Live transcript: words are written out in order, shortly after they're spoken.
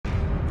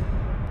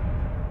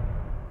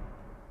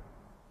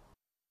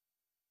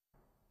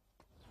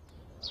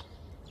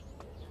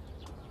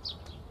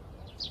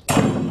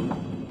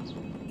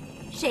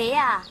谁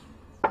呀？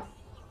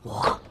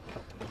我。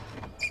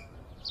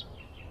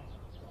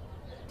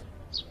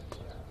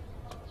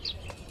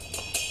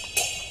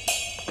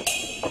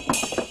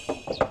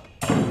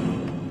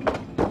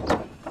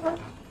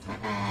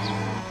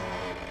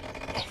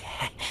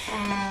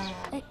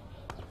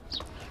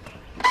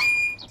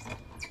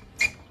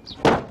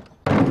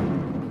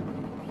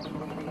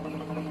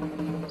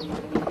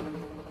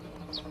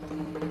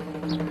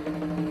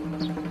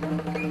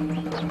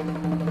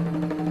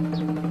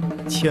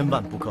千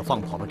万不可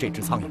放跑了这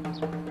只苍蝇。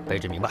卑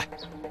职明白。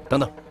等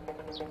等。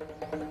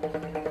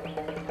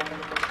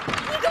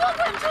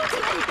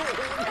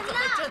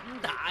 真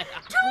打呀！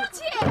出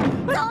去，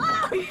走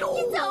啊！你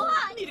走啊！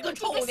你这个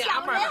臭小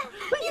娘们儿！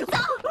你走，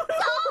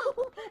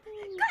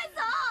快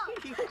走！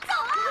走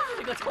啊！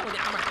你这个臭娘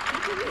们儿！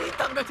你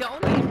等着瞧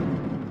你！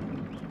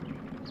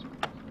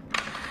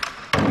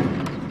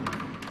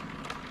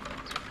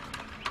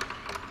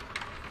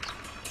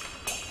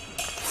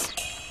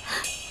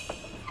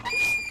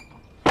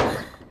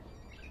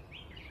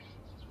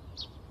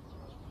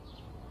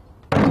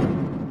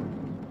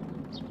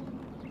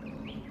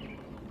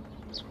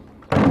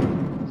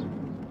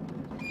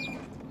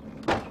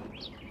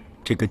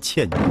这个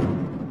倩娘，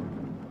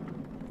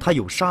她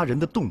有杀人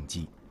的动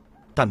机，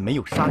但没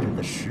有杀人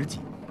的时机。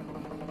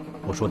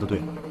我说的对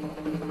了。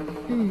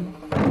嗯。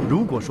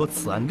如果说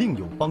此案另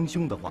有帮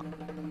凶的话，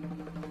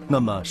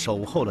那么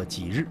守候了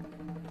几日，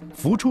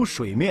浮出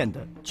水面的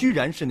居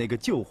然是那个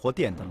旧货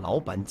店的老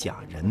板贾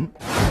仁。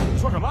你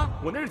说什么？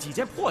我那是几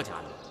件破家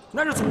具，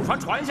那是祖传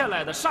传下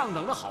来的上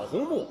等的好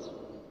红木。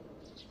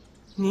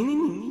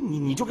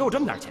你就给我这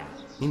么点钱？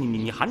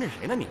你含着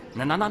谁呢你？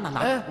拿！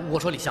哎，我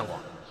说李相公。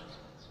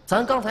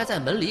 咱刚才在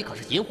门里可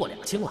是银货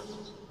2清了，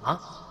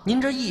啊！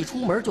您这一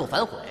出门就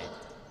反悔，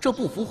这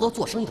不符合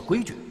做生意的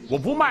规矩。我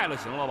不卖了，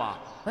行了吧？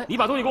哎，你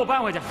把东西给我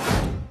搬回去。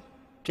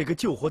这个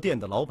旧货店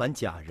的老板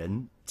贾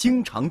仁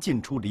经常进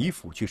出李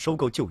府去收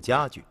购旧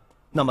家具，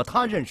那么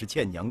他认识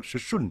倩娘是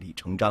顺理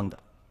成章的。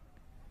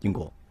英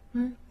国，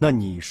那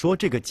你说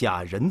这个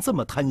贾仁这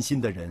么贪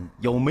心的人，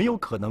有没有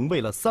可能为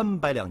了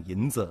300两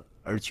银子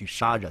而去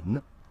杀人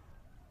呢？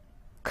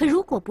可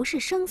如果不是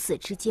生死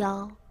之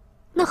交。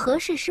 那何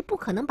氏是不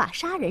可能把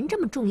杀人这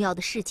么重要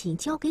的事情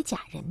交给贾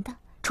仁的，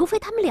除非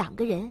他们2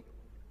个人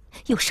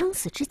有生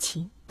死之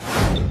情。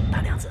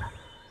大娘子，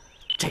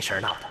这事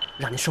儿闹的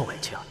让您受委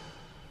屈了。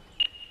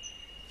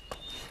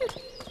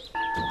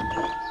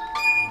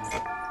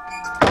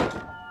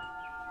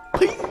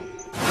呸！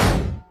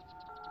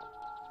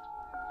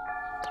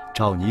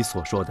照你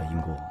所说的，英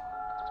国，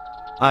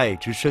爱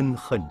之深，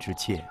恨之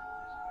切。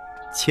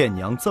倩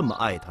娘这么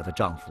爱她的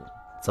丈夫。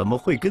 怎么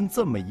会跟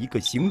这么一个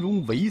形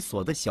容猥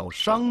琐的小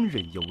商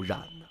人有染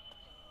呢？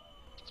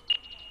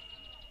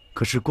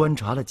可是观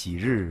察了几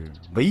日，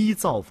唯一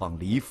造访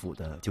李府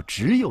的就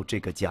只有这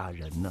个贾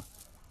仁呢。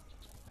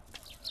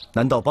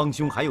难道帮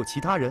凶还有其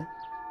他人？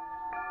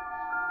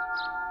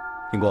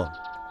英公，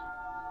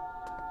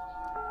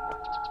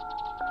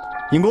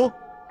英公，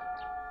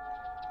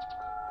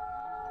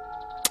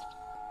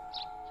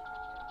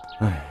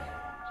哎。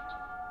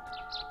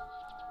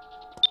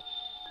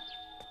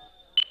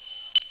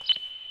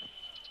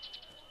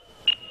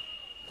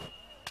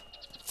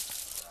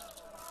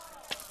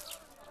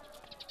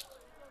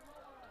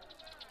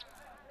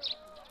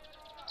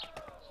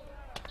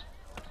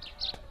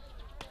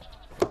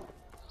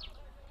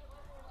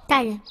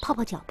 大人，泡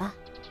泡脚吧。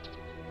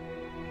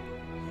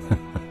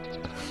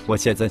我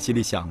现在心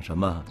里想什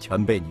么，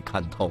全被你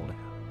看透了呀。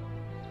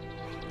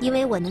因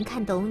为我能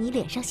看懂你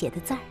脸上写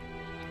的字儿。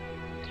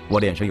我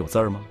脸上有字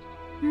儿吗？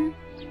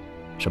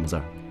什么字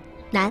儿？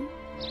难。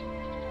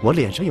我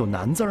脸上有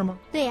难字儿吗？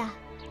对呀，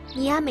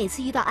你呀，每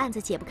次遇到案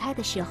子解不开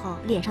的时候，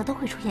脸上都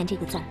会出现这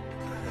个字儿。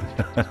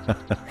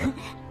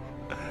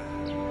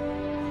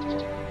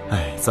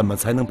哎，怎么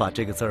才能把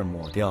这个字儿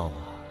抹掉啊？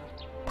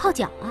泡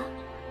脚啊。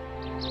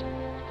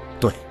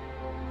 对，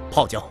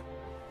泡脚。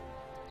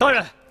大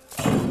人，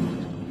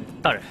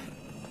大人，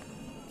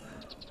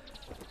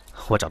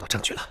我找到证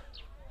据了。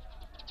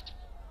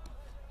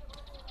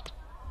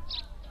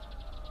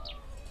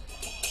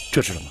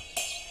这是什么？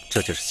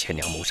这就是倩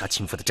娘谋杀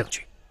亲夫的证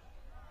据。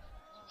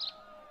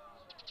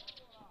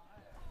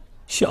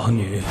小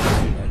女居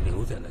然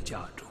留在了家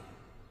中，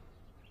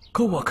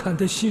可我看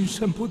她心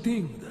神不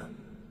定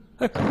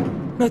的。哎，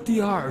那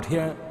第2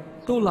天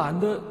都懒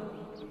得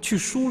去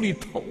梳理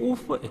头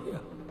发呀。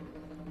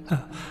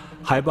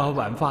 还把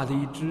晚发的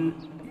一只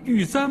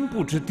玉簪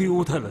不知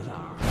丢他了哪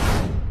儿？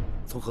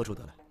从何处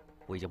得来？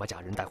我已经把贾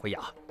仁带回衙，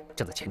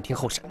正在前厅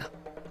候审呢。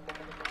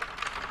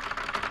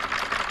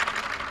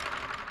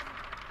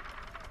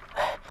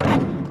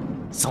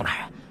宋大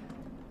人，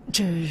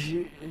这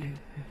是……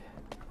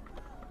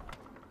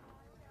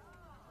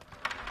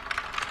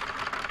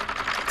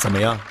怎么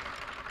样？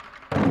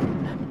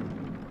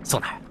宋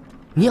大人，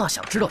您要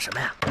想知道什么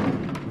呀，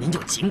您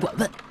就尽管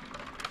问。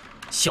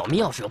小民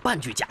要是有半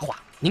句假话，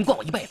您管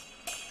我一辈子。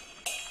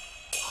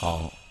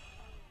好，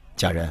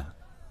贾仁，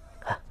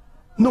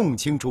弄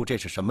清楚这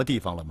是什么地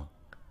方了吗？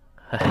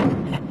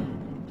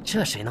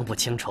这谁能不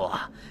清楚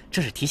啊？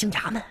这是提刑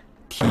衙门。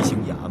提刑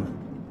衙门，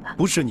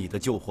不是你的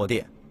旧货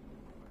店。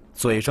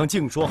嘴上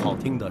净说好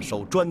听的，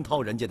手专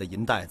掏人家的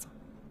银袋子。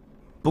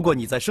不过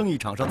你在生意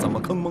场上怎么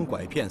坑蒙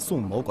拐骗，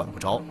宋某管不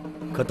着，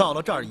可到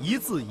了这儿一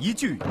字一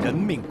句人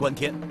命关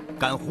天，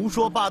敢胡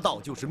说八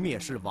道就是蔑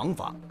视王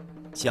法。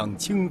想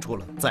清楚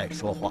了再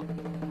说话。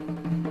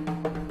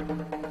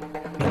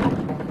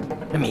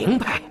明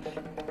白，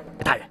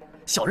大人，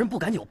小人不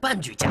敢有半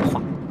句假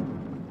话。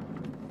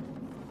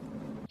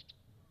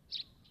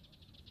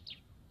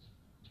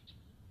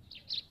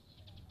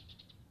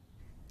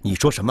你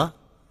说什么？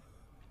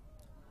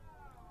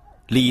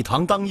礼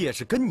堂当夜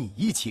是跟你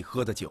一起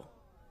喝的酒。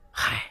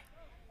嗨，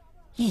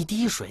一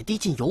滴水滴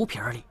进油瓶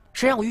里，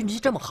谁让我运气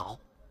这么好，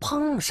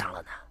碰上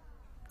了呢？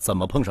怎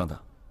么碰上的？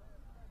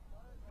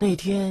那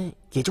天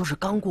也就是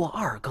刚过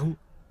2更，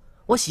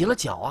我洗了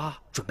脚啊，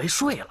准备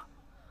睡了。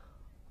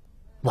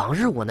往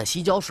日我那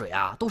洗脚水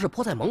啊，都是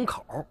泼在门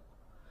口，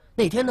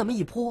那天那么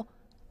一泼，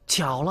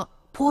巧了，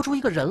泼出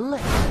一个人来。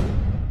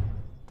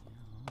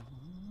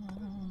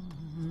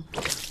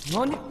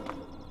你，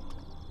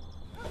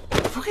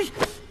嘿，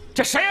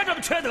这谁呀？这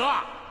么缺德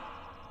啊！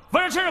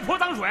闻人身上泼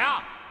脏水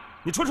啊！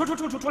你出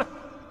来！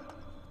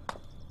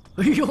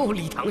哎呦，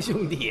礼堂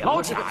兄弟，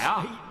老贾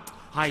呀！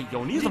哎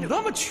呦，你怎么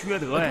这么缺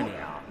德呀你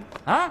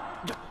啊？啊！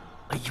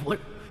哎呦，我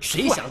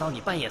谁想到你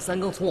半夜3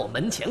更从我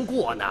门前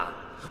过呢？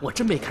我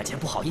真没看见，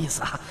不好意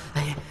思啊。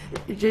哎，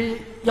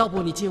这要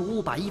不你进屋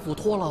把衣服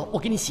脱了，我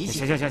给你洗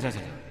洗。行。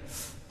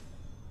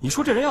你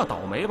说这人要倒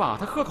霉吧，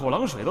他喝口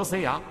冷水都塞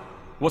牙。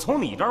我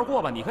从你这儿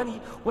过吧，你看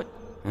我，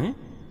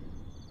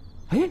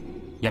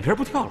眼皮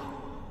不跳了。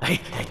哎，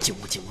进屋。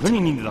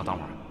你等会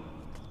儿，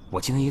我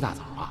今天一大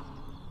早啊，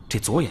这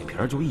左眼皮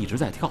就一直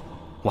在跳，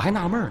我还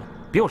纳闷呢，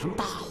别有什么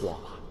大祸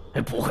吧？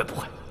哎，不会。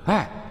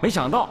哎，没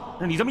想到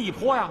你这么一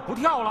泼呀，不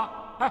跳了。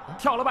哎，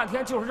跳了半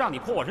天就是让你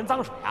泼我身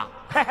脏水啊！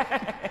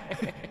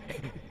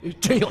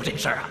真有这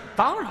事儿啊？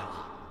当然了，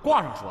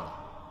卦上说的，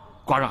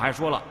卦上还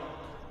说了，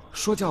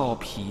说叫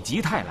否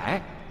极泰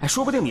来。哎，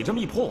说不定你这么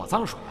一泼我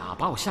脏水啊，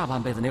把我下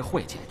半辈子那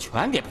晦气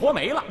全给泼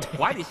没了，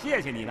我还得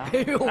谢谢你呢。哎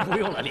呦，不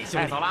用了，李兄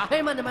弟，走了。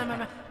哎，慢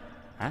着。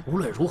哎，无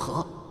论如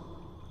何，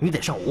你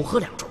得上屋喝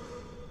2盅，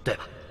对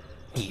吧？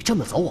你这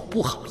么走，我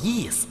不好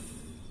意思。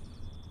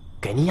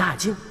给您压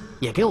惊，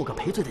也给我个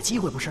赔罪的机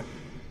会，不是？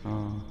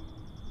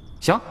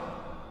行。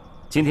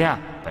今天啊，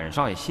本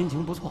少爷心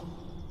情不错，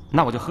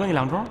那我就喝你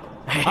2盅。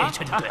哎，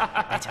这就对了。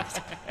哎，行。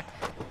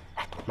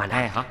哎，慢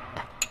点。哎，好。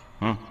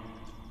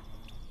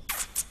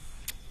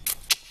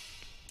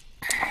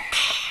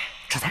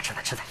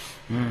吃菜。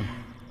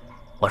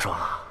我说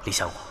啊，李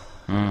相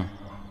公。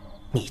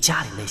你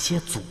家里那些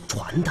祖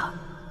传的，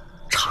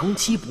长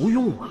期不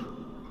用啊，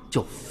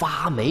就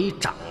发霉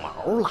长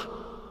毛了，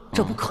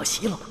这不可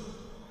惜了吗？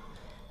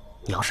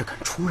你要是肯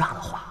出让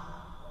的话，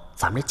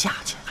咱们这价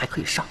钱还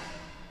可以上。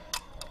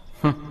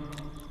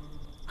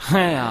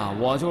哎呀，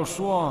我就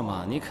说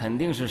嘛，你肯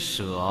定是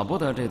舍不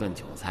得这顿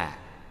酒菜。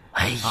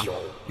哎呦，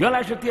原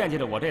来是惦记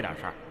着我这点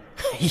事儿。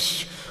哎呀，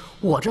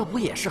我这不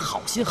也是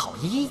好心好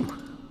意吗？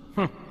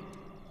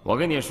我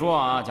跟你说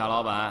啊，贾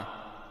老板，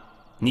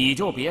你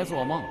就别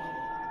做梦了。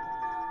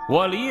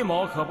我李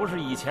某可不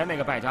是以前那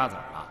个败家子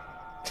了。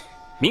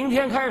明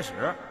天开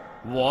始，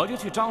我就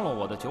去张罗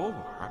我的酒馆，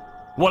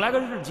我来个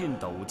日进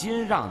斗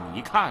金，让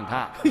你看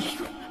看。哎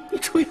呦，你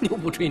吹牛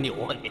不吹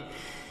牛啊你？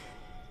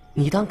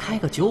你当开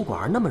个酒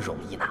馆那么容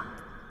易呢？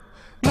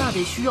那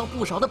得需要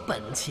不少的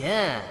本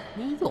钱，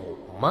你有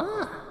吗？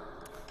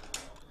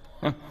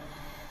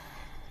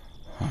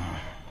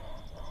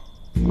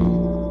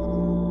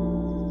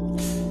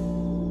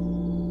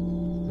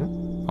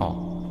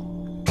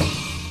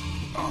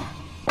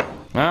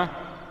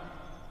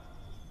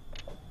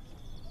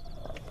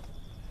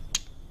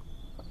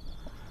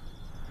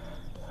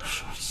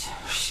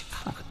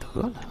看看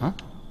得了啊！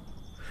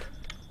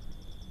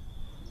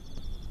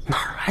哪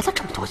儿来的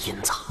这么多银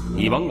子？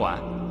你甭管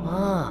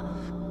啊！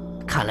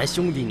看来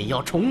兄弟你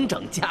要重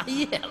整家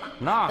业了。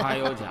那还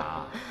有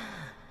假？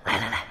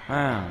来。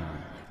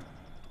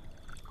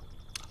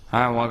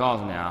哎，我告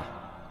诉你啊，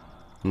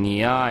你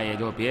呀也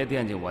就别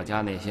惦记我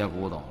家那些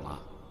古董了，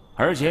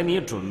而且你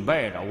准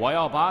备着，我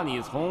要把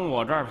你从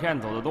我这儿骗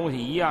走的东西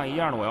一样一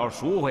样的我要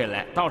赎回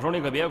来，到时候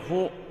你可别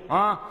哭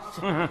啊！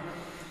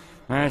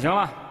哎，行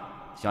了，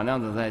小娘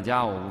子在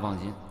家我不放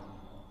心。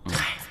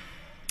嗨，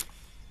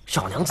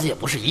小娘子也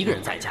不是一个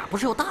人在家，不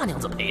是有大娘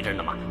子陪着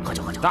呢吗？喝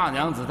酒。大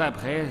娘子在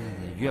陪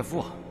岳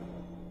父。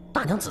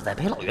大娘子在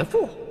陪老岳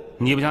父？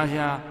你不相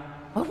信啊？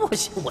我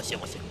信。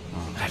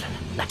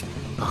来，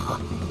喝。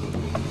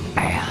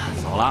哎呀，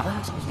走了。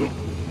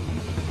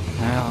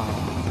哎呀，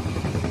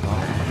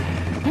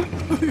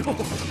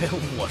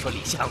我说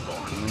李相公，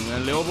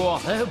留步。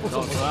哎，不走，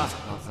老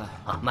四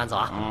啊，慢走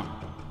啊。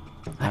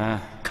哎，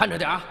看着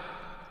点啊。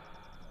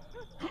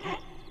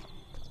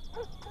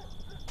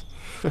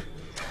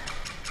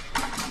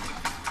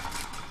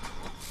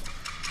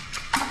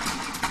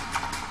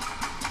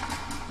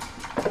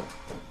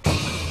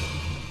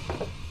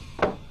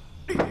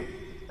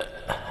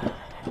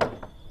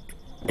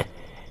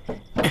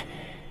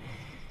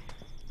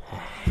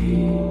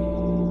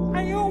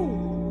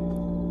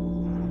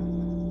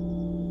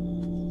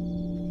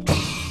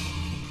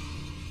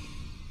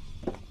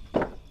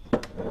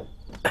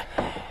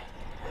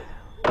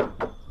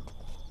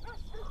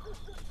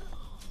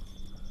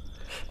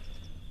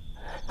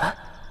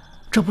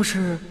这不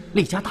是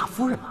厉家大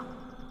夫人吗？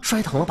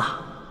摔疼了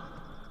吧？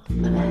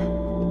哎，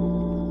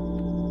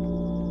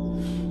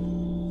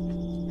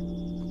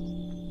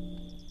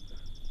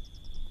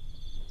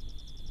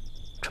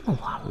这么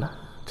晚了，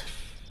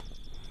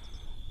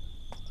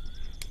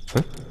这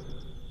是……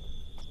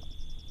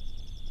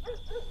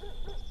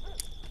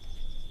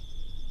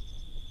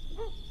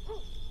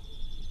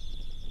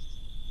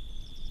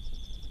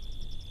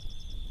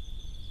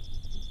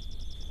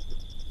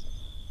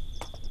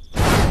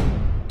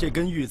这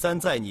根玉簪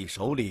在你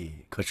手里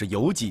可是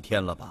有几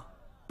天了吧？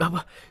啊不，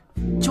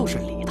就是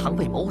李唐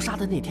被谋杀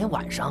的那天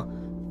晚上，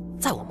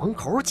在我门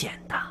口捡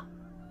的。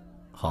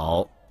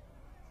好，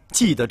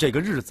记得这个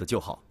日子就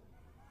好。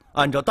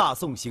按照大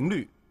宋刑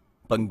律，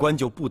本官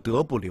就不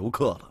得不留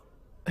客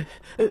了。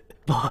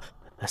不，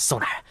宋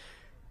大人，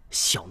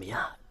小民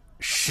啊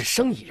是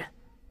生意人，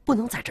不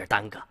能在这儿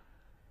耽搁。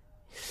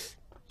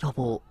要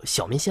不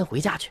小民先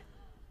回家去，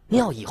您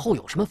要以后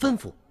有什么吩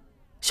咐，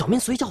小民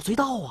随叫随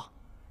到啊。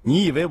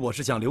你以为我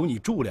是想留你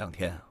住2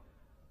天啊？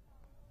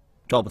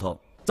赵捕头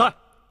在，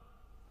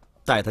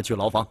带他去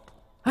牢房。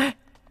哎，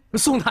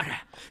宋大人，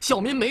小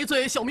民没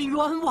罪，小民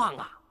冤枉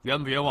啊！冤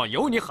不冤枉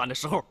有你喊的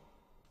时候，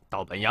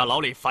到本衙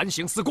牢里反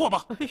省思过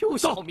吧。哎呦，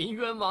小民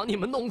冤枉，你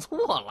们弄错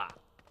了。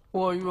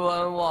我冤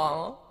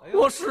枉，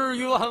我是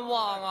冤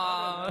枉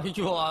啊，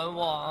冤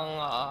枉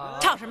啊！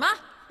吵什么？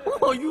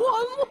我冤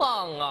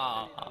枉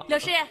啊！柳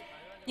师，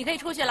你可以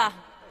出去了。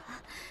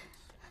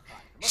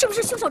是不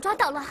是凶手抓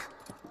到了？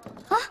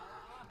啊！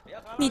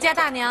你家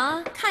大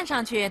娘看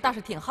上去倒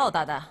是挺厚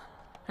道的，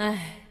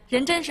哎，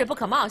人真是不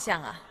可貌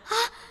相啊！啊！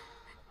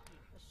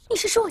你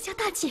是说我家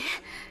大姐？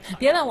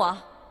别问我，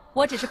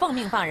我只是奉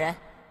命放人。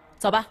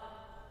走吧，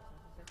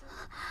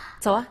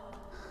走啊！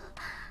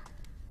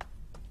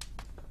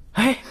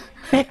哎，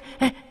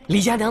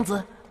李家娘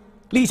子，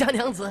李家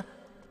娘子，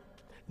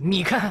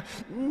你看，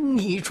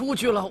你出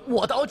去了，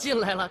我倒进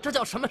来了，这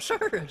叫什么事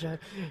儿啊？这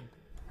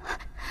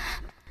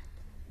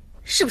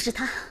是不是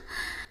他？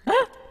啊！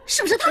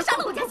是不是他杀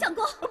了我家相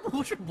公？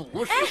不是，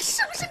哎，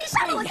是不是你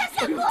杀了我家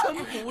相公？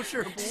真不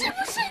是，是不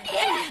是你？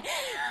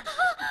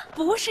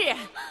不是，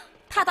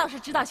他倒是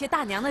知道些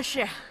大娘的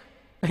事。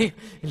哎，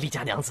李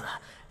家娘子，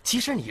其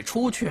实你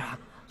出去啊，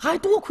还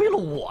多亏了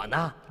我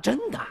呢，真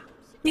的。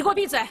你给我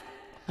闭嘴！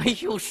哎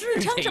呦，是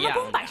这样。称什么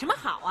公摆什么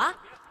好啊？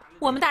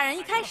我们大人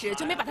一开始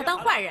就没把他当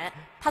坏人，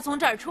他从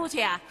这儿出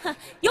去啊，哼，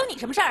有你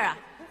什么事儿啊？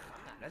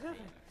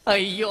哎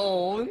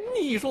呦，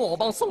你说我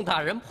帮宋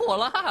大人破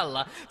了案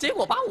了，结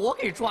果把我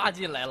给抓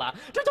进来了，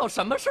这叫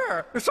什么事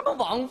儿？什么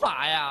王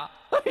法呀？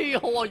哎呦，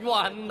我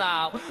冤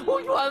呐，我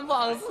冤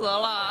枉死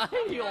了！哎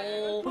呦，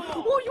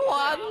我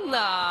冤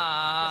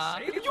呐，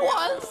冤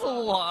死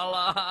我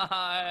了！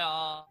哎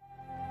呀，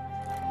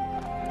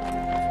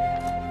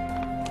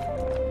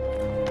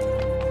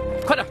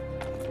快点！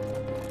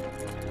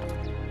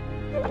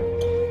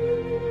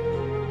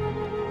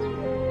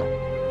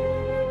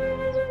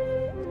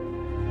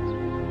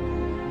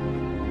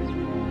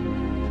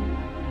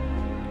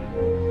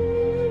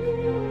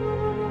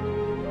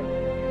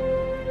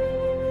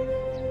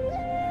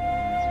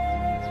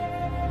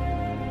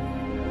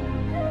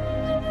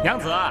娘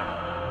子，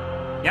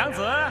娘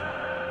子，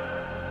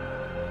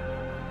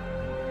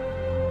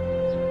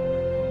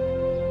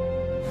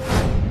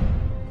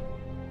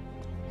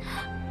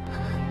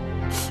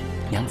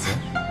娘子，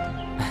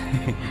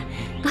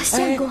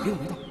相公，别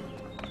动，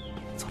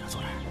坐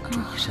这，注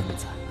意身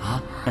子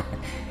啊！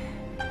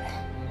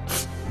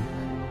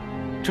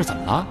这怎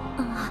么了？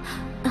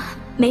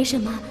没什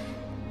么，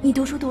你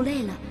读书读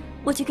累了，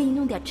我去给你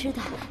弄点吃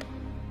的。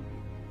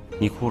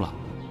你哭了，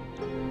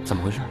怎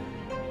么回事？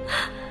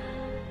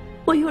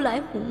我又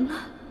来红了。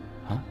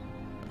啊？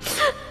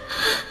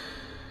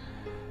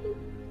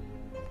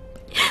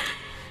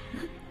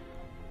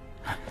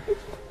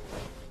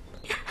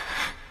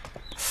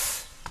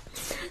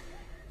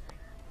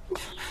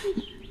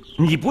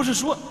你不是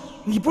说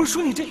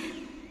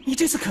你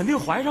这次肯定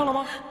怀上了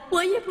吗？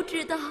我也不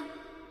知道，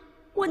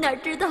我哪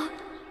知道，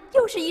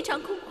又是一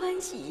场空欢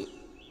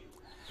喜。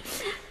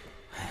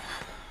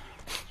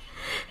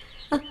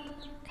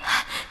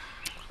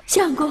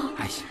相公，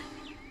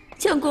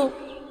相公，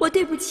我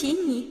对不起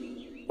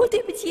你，我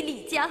对不起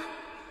李家。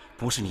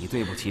不是你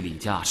对不起李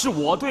家，是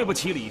我对不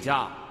起李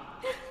家。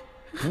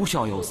不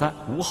孝有三，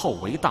无后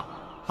为大，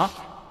啊！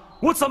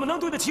我怎么能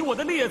对得起我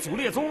的列祖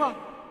列宗啊？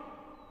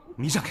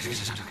你让开，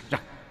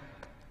让！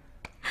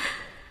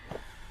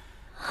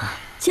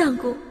相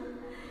公，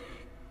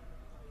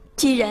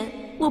既然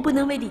我不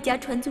能为李家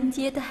传宗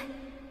接代，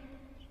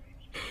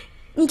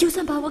你就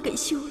算把我给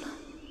休了，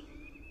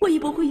我也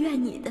不会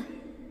怨你的。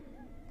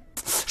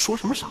说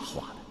什么傻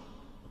话呢？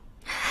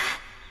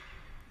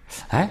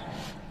哎，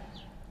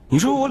你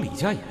说我李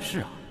家也是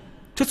啊，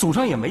这祖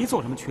上也没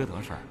做什么缺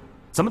德事儿，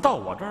怎么到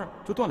我这儿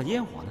就断了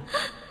烟火呢？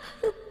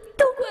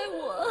都怪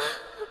我。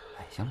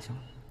哎，行了，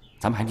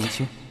咱们还年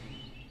轻，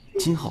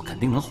今后肯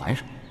定能还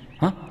上，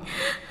啊！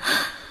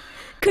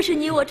可是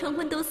你我成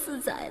婚都4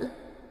载了，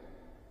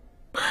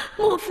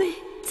莫非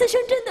此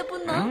生真的不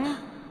能？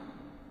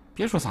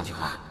别说丧气话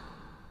了。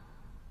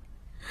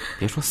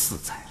别说4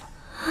载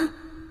了，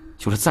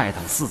就是再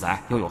等4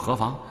载又有何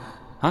妨？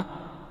啊？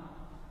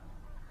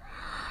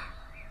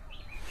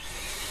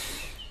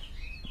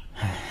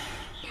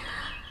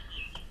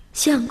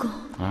相公，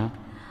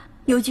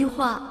有句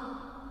话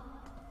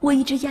我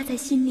一直压在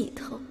心里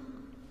头。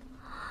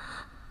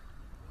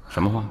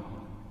什么话？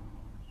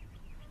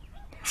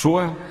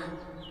说呀！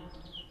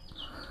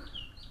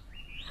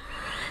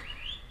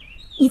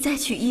你再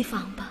娶一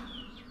房吧，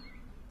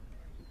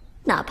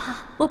哪怕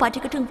我把这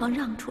个正房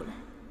让出来。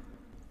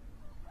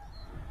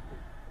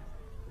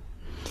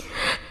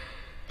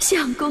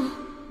相公，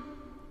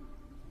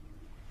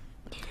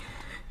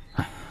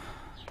那个，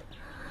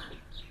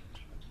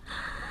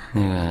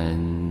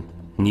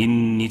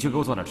你去给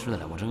我做点吃的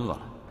来，我真饿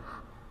了。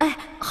哎，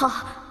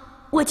好，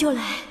我就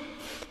来。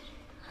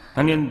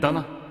哎，你等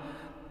等。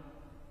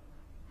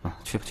啊，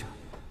去吧去吧。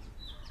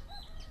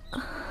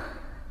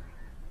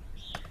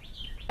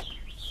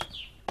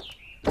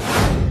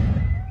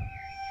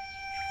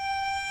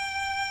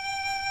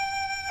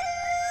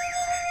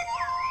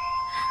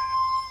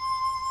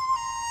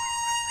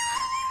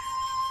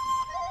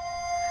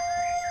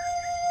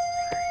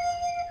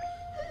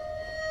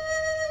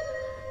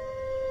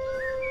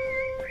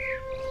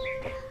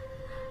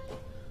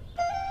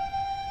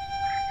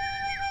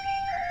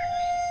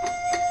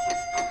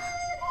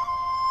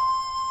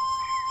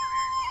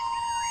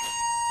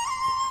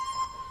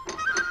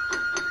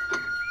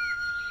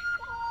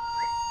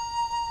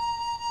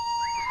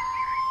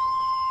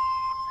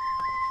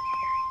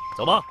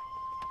走吧。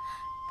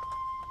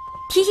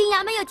提刑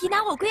衙门要缉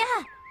拿我归案，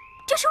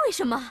这是为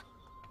什么？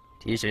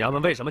提刑衙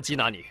门为什么缉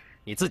拿你，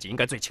你自己应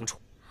该最清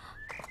楚。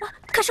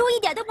可是我一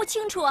点都不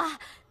清楚啊！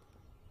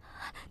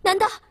难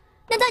道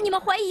你们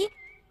怀疑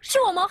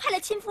是我谋害了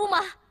亲夫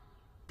吗？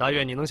但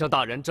愿你能向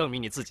大人证明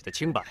你自己的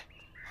清白。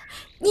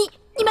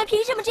你们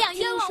凭什么这样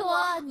冤枉我？听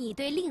说你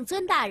对令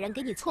尊大人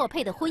给你错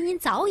配的婚姻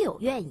早有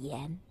怨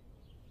言。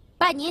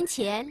半年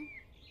前，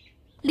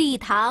李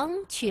唐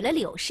娶了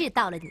柳氏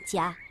到了你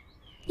家，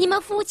你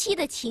们夫妻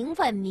的情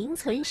分名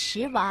存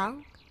实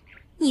亡，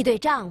你对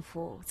丈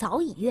夫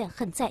早已怨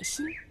恨在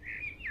心。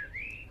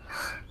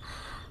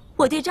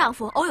我对丈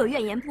夫偶有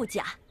怨言不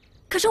假，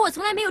可是我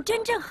从来没有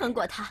真正恨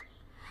过他。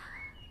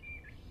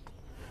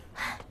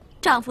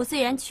丈夫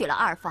虽然娶了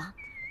2房，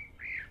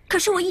可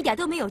是我一点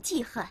都没有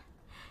记恨，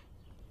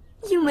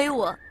因为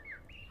我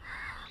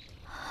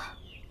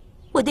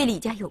对李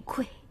家有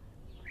愧。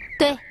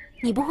对，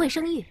你不会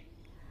生育，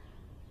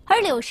而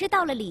柳氏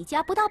到了李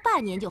家不到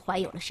半年就怀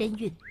有了身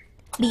孕。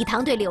李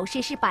唐对柳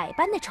氏是百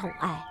般的宠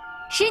爱，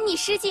使你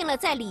失尽了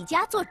在李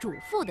家做主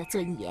妇的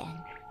尊严。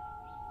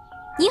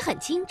你很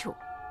清楚，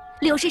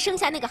柳氏生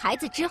下那个孩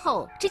子之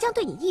后，这将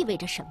对你意味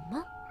着什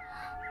么？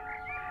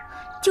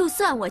就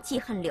算我记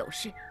恨柳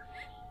氏，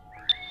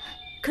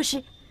可是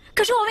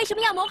我为什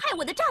么要谋害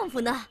我的丈夫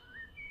呢？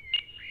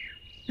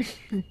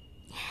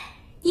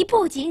你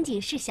不仅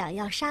仅是想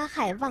要杀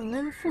害忘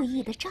恩负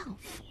义的丈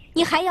夫，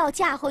你还要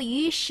嫁祸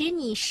于使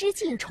你失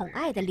尽宠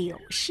爱的柳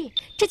氏，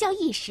这叫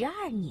一石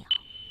二鸟。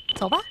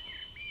走吧。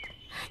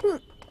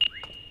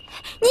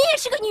你也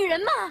是个女人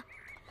嘛！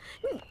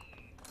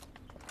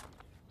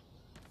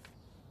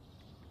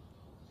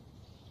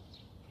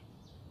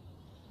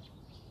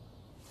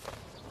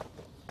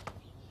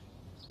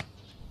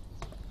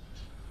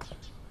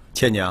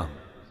倩娘，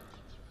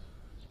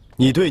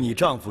你对你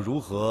丈夫如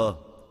何，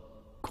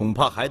恐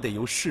怕还得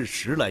由事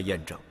实来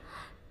验证。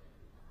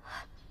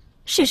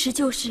事实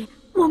就是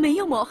我没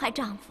有谋害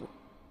丈夫。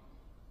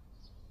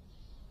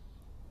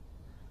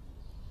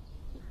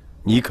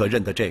你可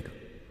认得这个？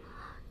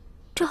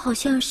这好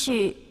像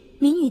是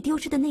民女丢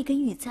失的那根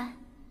玉簪。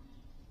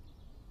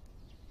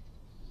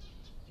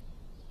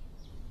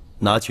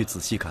拿去仔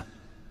细看。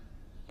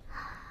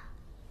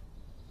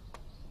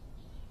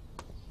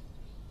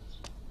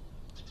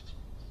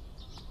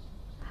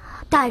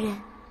大人，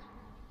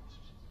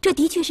这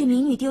的确是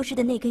民女丢失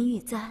的那根玉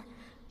簪，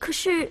可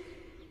是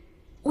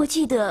我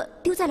记得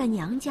丢在了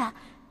娘家，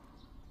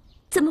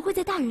怎么会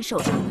在大人手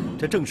上呢？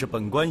这正是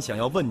本官想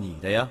要问你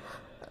的呀。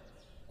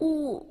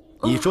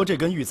你说这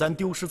根玉簪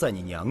丢失在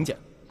你娘家，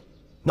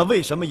那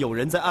为什么有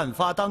人在案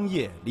发当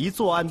夜离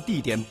作案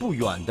地点不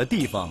远的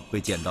地方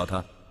会捡到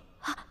它？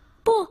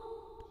不，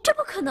这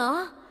不可能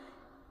啊！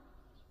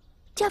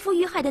家父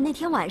遇害的那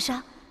天晚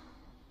上，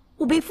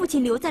我被父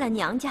亲留在了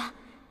娘家。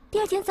第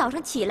2天早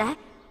上起来，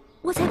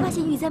我才发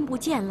现玉簪不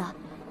见了。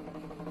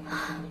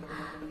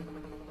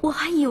我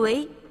还以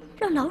为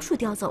让老鼠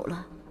叼走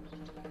了。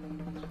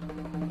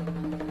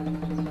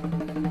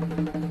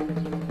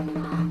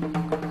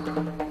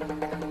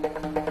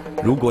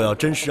如果要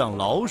真是让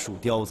老鼠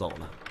叼走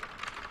了，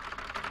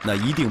那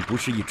一定不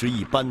是一只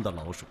一般的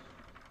老鼠，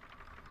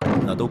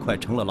那都快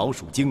成了老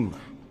鼠精了。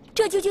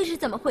这究竟是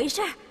怎么回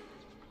事？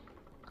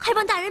还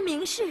望大人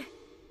明示。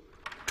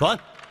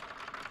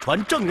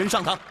传证人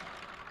上堂。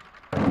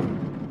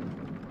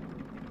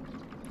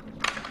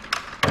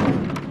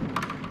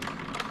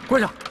跪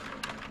下！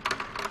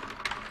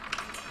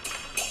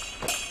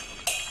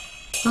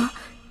啊，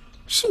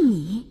是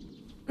你！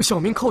小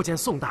民叩见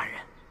宋大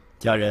人。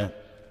家人，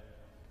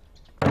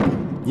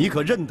你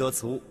可认得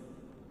此物？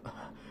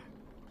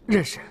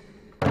认识，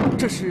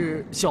这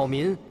是小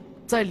民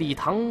在礼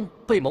堂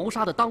被谋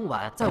杀的当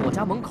晚，在我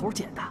家门口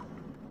捡的。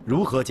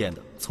如何捡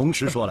的？从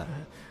实说来。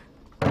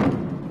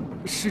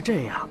是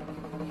这样，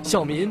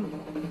小民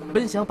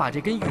本想把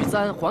这根玉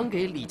簪还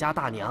给李家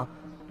大娘，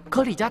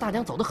可李家大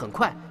娘走得很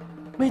快，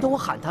没等我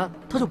喊她，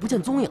她就不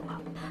见踪影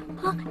了。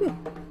啊，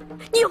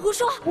你胡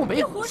说！我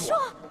没胡说！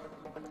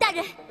大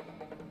人，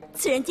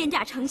此人奸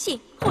诈成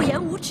性，厚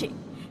颜无耻，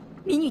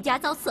民女家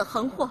遭此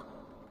横祸，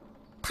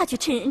他却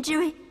趁人之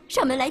危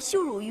上门来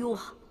羞辱于我。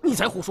你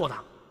才胡说呢！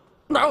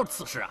哪有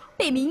此事啊？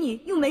被民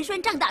女用门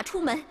栓杖打出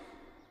门，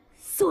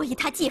所以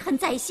他记恨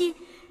在心，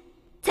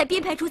才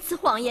编排出此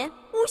谎言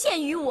诬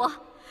陷于我。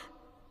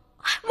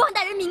望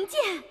大人明鉴。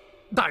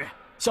大人，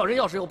小人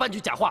要是有半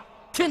句假话，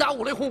天打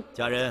五雷轰！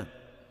家人，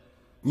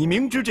你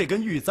明知这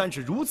根玉簪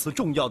是如此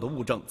重要的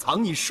物证，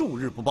藏匿数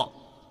日不报，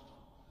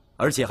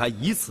而且还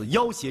以此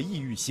要挟意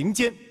欲行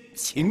奸，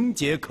情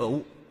节可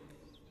恶。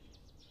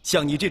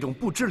像你这种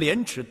不知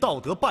廉耻、道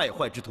德败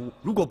坏之徒，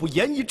如果不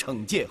严以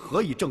惩戒，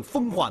何以正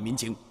风化民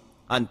情？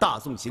按大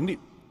宋刑律，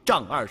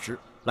杖20。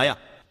来呀，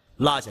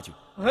拉下去！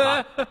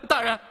哎，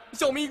大人，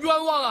小民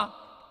冤枉啊！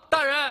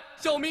大人，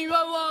小民冤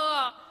枉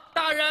啊！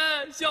大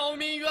人，小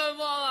民冤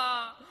枉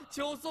啊！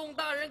求宋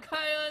大人开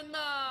恩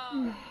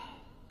呐！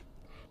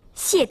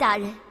谢大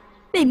人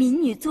为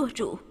民女做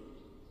主。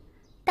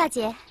大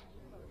姐，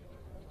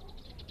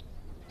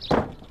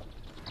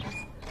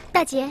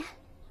大姐，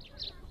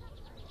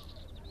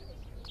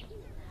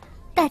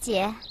大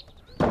姐，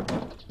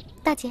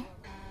大姐。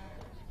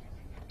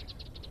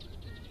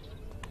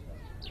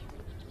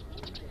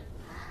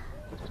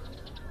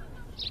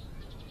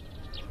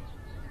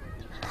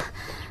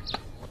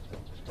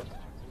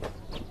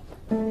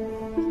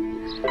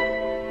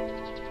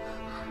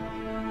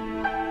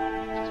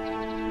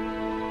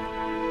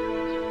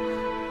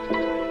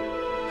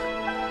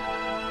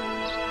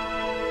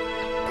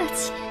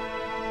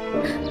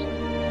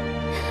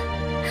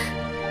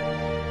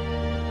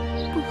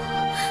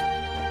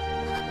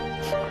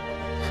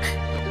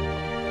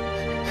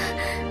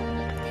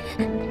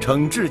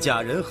惩治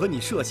假人和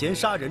你涉嫌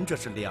杀人，这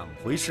是两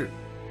回事，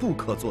不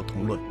可做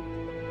同论。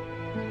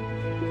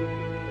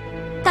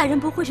大人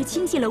不会是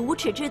轻信了无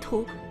耻之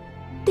徒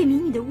对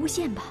民女的诬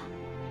陷吧？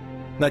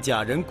那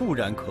假人固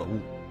然可恶，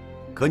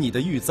可你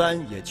的玉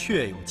簪也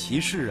确有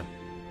其事啊。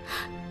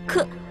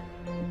可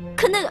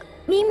那个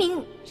明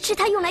明是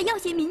他用来要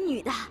挟民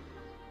女的。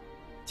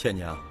倩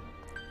娘，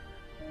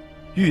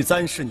玉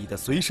簪是你的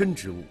随身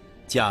之物，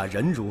假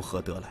人如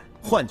何得来？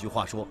换句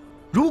话说，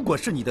如果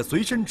是你的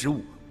随身之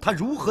物，他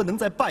如何能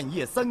在半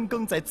夜3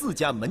更在自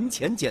家门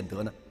前捡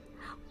得呢？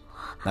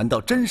难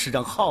道真是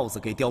让耗子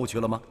给叼去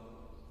了吗？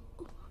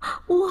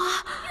我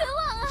冤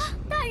枉啊，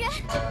大人！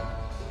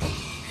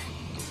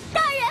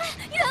大人，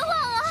冤枉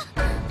啊！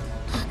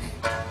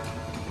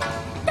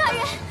大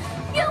人，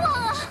冤枉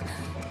啊！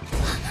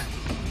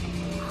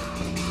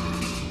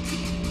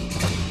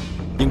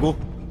宁姑，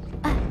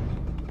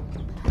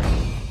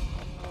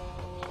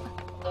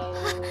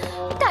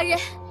大人，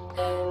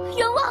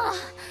冤枉啊！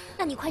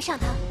那你快上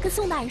堂跟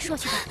宋大人说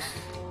去吧。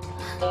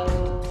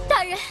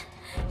大人，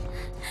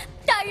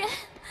大人，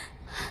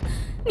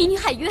民女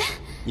喊冤。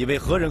你为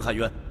何人喊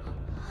冤？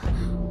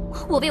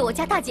我为我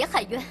家大姐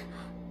喊冤。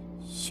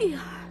旭儿，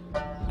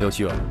刘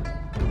旭儿，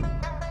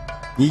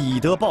你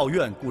以德报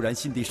怨固然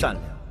心地善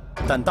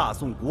良，但大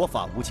宋国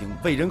法无情，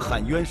为人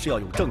喊冤是要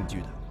有证据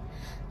的。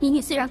民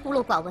女虽然孤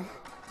陋寡闻，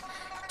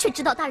却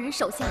知道大人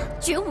手下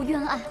绝无冤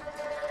案。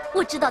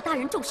我知道大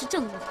人重视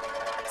政务，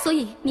所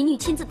以民女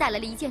亲自带来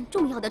了一件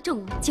重要的政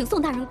务，请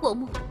宋大人过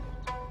目。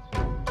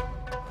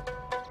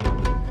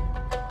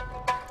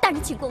大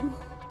人请过目。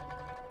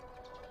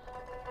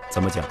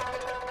怎么讲？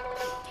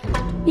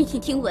民女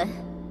听闻，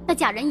那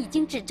假人已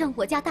经指证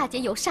我家大姐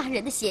有杀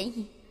人的嫌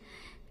疑，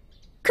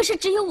可是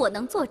只有我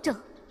能作证。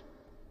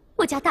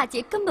我家大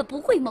姐根本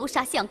不会谋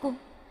杀相公，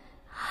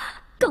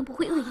更不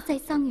会恶意栽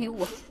赃于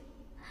我。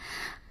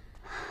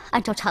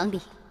按照常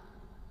理，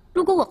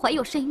如果我怀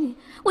有身孕，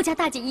我家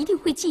大姐一定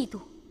会嫉妒。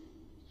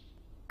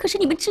可是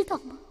你们知道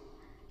吗？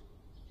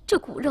这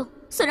骨肉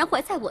虽然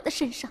怀在我的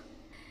身上，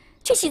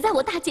却喜在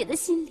我大姐的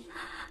心里。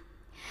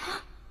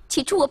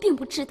起初我并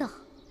不知道，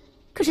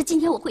可是今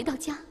天我回到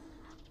家，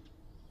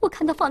我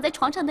看到放在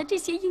床上的这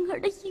些婴儿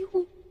的衣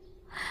物，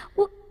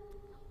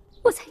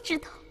我才知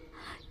道，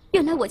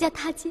原来我家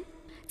大姐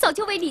早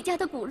就为李家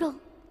的骨肉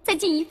再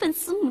尽一份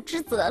思母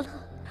之责了。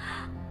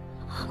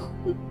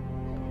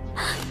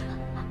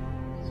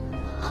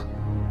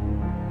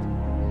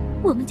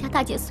我们家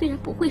大姐虽然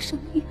不会生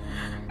育，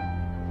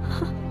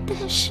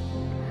但是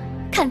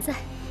看在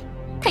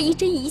她一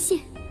针一线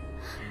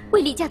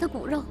为李家的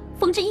骨肉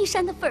缝制衣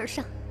衫的份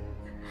上，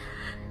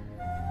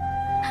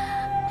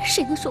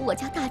谁能说我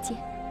家大姐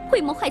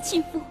会谋害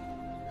亲夫，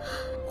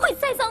会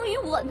栽赃于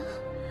我呢？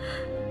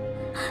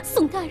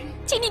宋大人，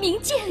请你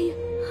明鉴呀！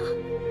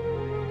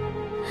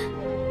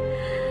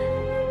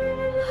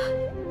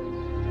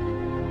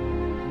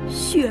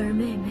旭儿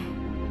妹妹，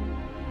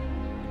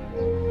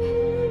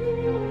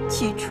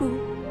起初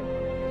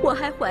我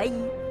还怀疑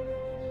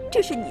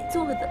这是你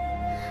做的。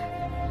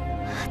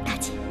大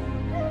姐，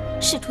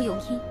事出有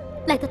因，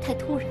来得太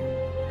突然，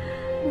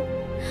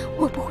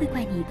我不会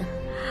怪你的。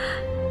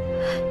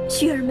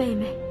薰儿妹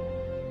妹，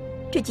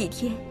这几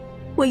天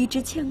我一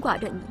直牵挂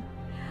着你，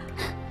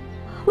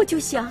我就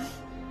想，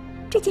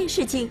这件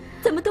事情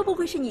怎么都不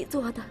会是你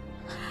做的。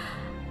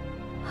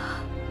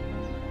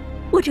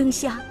我正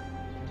想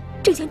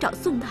找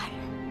宋大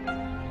人。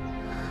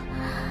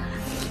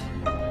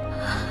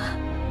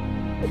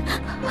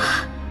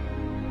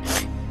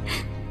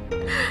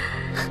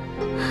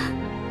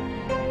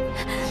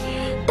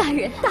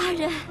大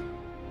人，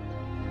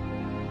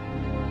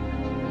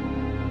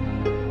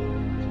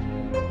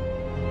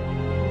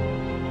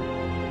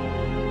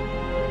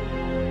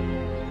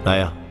来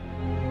呀，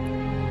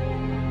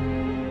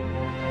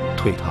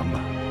退堂吧。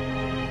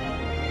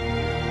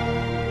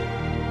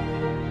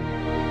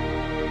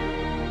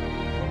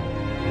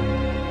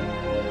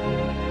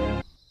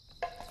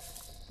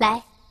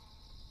来，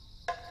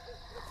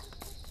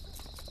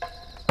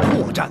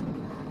破绽。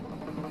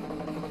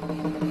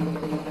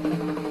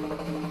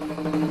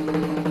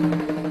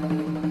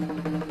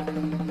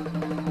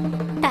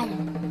大人，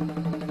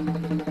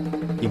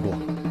英国，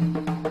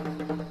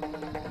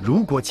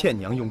如果倩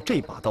娘用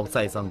这把刀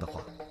栽赃的话，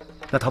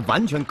那她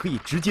完全可以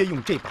直接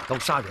用这把刀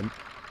杀人，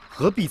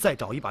何必再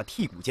找一把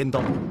剔骨尖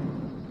刀？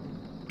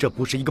这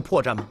不是一个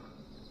破绽吗？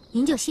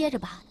您就歇着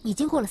吧，已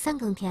经过了3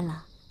更天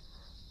了。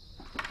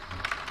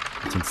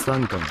已经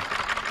3更了。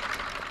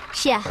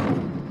是啊，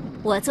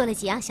我做了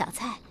几样小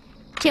菜，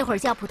这会儿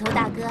叫捕头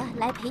大哥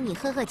来陪你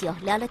喝酒，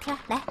聊聊天。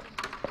来。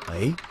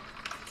哎，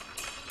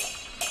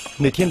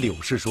那天柳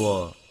氏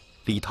说，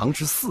李唐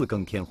是4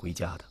更天回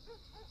家的，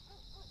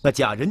那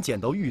假人捡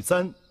到玉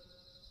簪，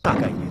大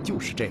概也就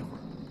是这会儿。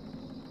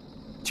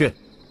去，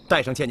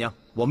带上倩娘，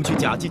我们去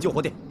甲记救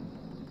火店。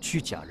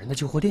去假人的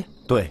救火店？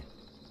对，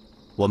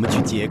我们去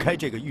解开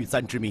这个玉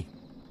簪之谜。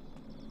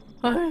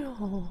哎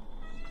呦！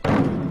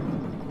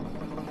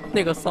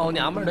那个骚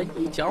娘们的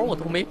一脚我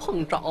都没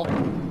碰着，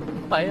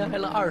白挨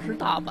了20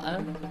大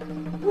板，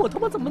我他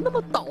妈怎么那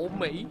么倒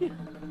霉呀！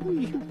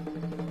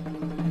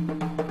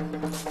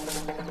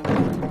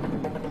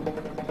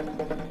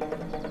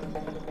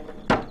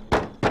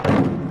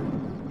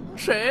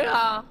谁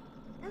呀？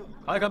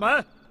开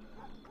门！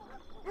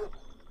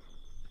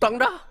等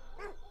着！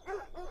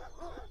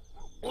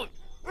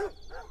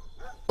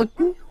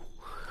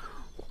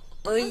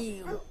哎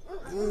呦，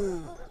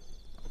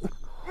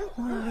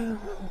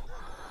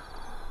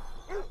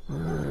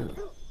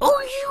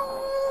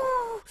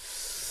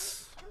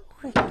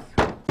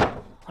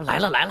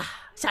来了，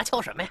瞎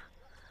敲什么呀？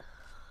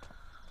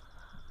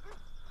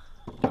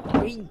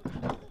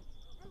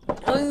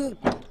哎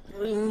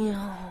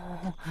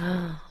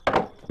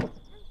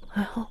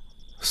呦，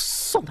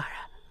宋大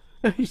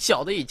人，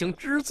小的已经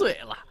知罪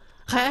了，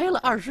还挨了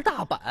20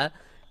大板，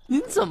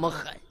您怎么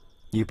还？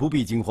你不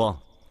必惊慌。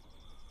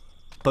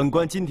本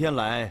官今天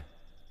来，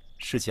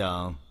是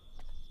想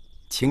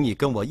请你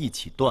跟我一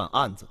起断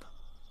案子的。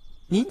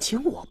您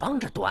请我帮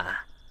着断案？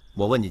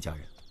我问你家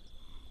人，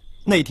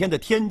那天的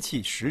天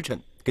气时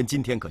辰跟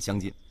今天可相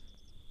近？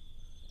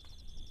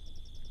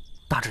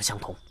大致相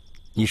同。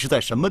你是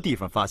在什么地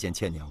方发现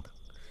倩娘的？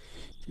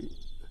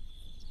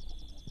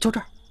就这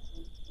儿。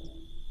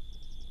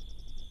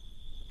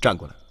站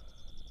过来。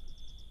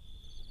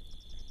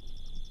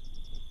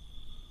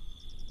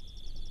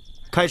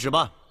开始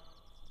吧。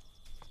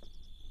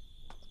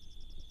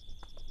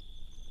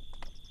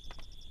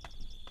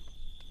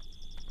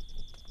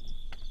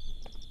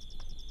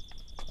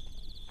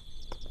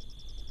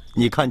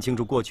你看清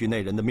楚过去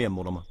那人的面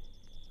目了吗？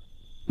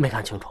没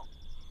看清楚。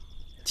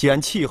既然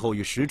气候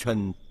与时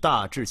辰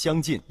大致相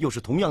近，又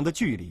是同样的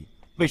距离，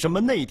为什么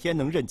那天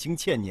能认清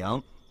倩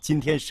娘，今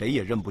天谁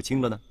也认不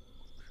清了呢？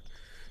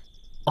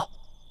哦，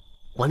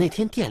我那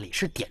天店里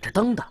是点着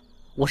灯的，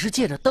我是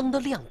借着灯的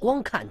亮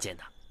光看见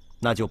的。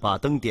那就把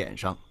灯点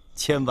上，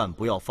千万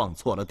不要放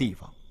错了地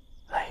方。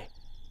哎。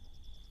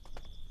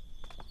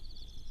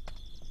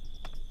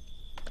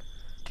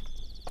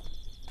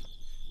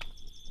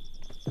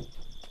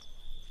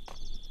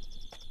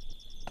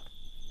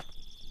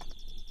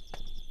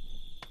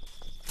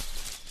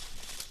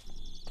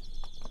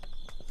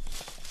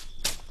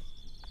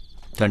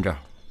站这儿。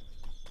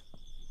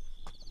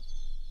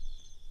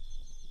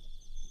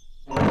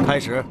开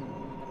始。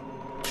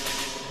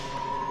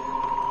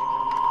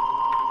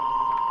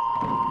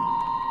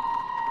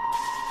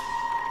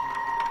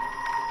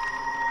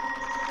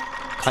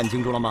看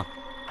清楚了吗？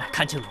哎，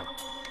看清楚了，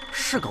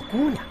是个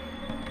姑娘。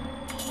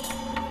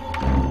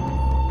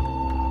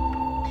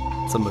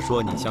这么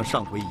说，你像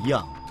上回一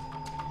样，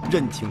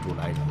认清楚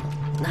来人了？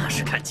那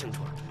是看清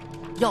楚了，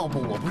要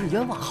不我不是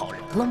冤枉好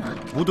人了吗？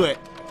不对，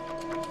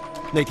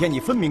那天你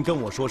分明跟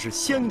我说是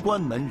先关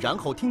门，然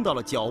后听到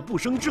了脚步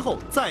声之后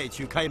再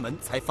去开门，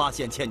才发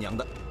现倩娘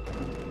的。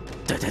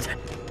对，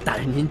大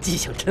人您记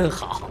性真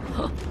好。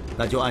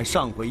那就按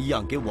上回一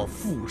样给我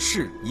复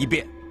试一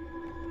遍。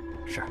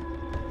是。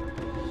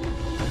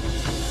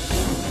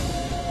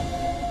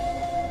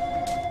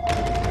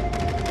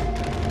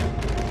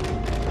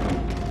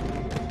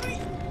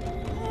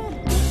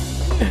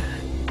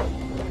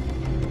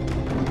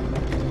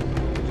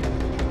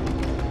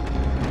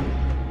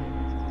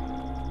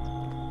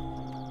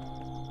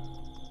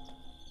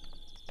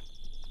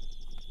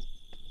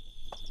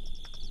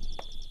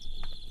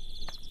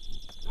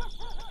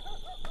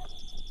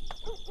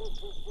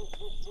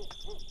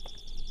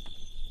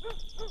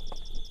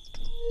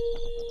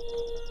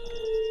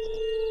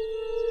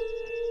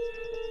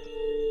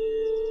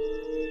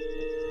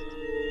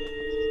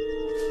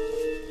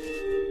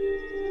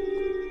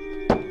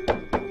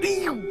哎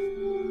呦！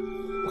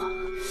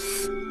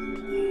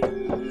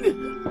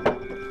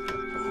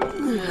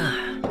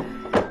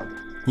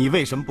你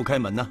为什么不开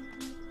门呢？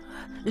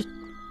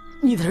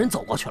你的人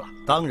走过去了？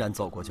当然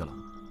走过去了。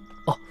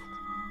哦，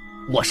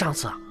我上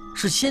次啊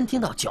是先听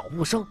到脚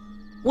步声，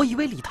我以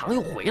为李唐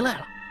又回来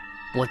了，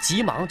我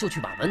急忙就去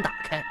把门打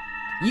开，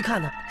一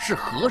看呢是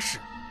何氏。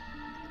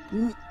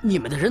你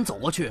们的人走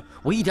过去，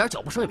我一点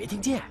脚步声也没听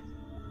见。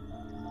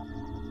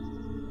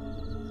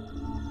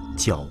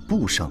脚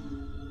步声？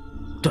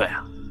对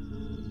啊。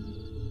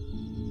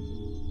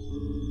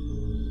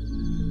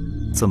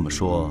这么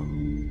说，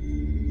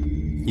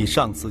你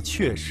上次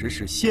确实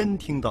是先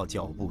听到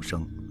脚步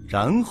声，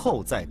然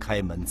后再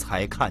开门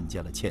才看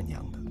见了倩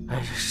娘的。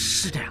哎，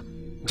是这样。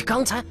这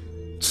刚才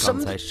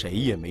谁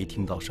也没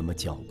听到什么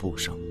脚步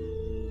声。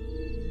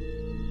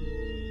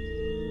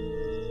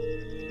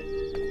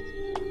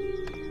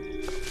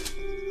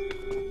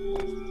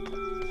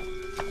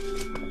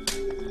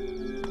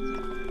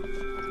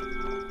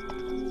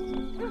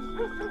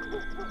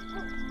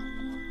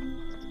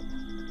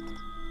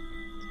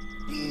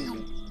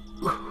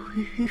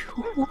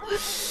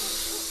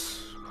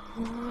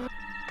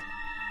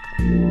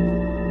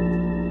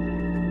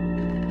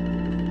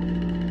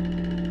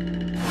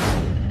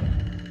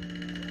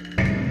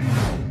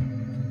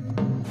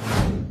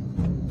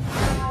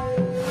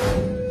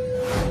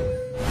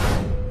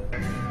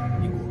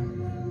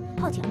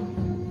泡脚。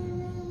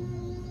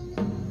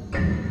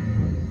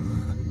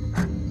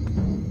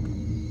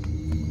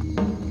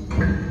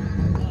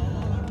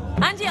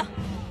安静，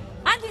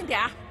安静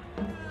点儿，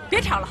别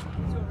吵了，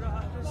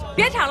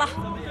别吵了。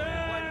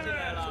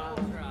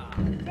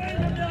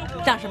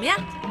长什么呀？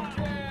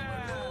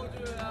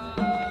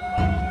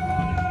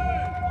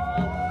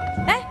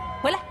哎，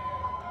回来。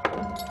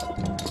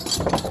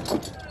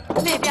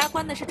那边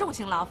关的是重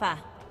刑牢犯，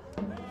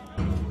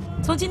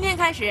从今天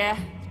开始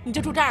你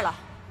就住这儿了。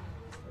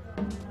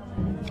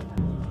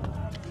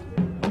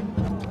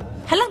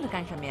还愣着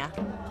干什么呀？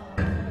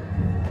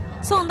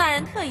宋大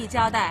人特意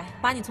交代，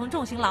把你从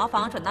重刑牢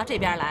房转到这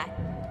边来，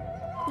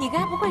你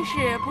该不会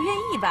是不愿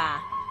意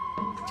吧？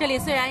这里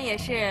虽然也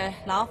是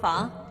牢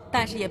房，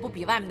但是也不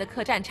比外面的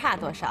客栈差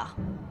多少，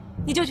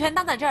你就全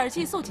当在这儿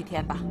寄宿几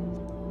天吧。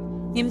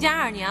你们家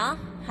二娘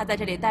还在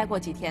这里待过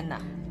几天呢。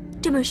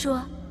这么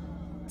说，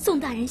宋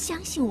大人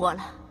相信我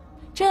了？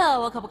这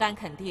我可不敢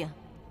肯定，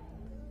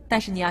但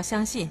是你要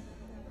相信，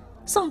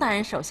宋大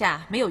人手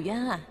下没有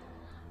冤案。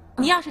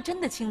你要是真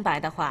的清白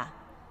的话，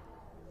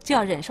就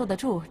要忍受得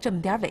住这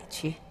么点委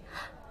屈。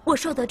我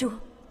受得住，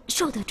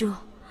受得住。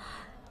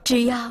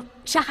只要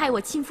杀害我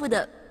亲夫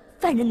的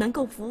犯人能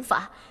够伏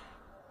法，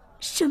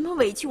什么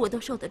委屈我都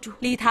受得住。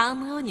李唐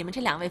能有你们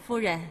这两位夫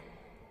人，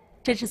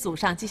真是祖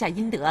上积下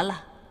阴德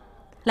了。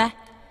来，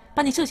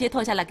把你绣鞋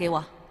脱下来给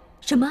我。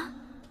什么？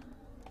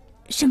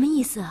什么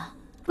意思啊？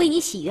为你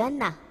洗冤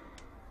呐。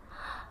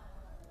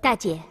大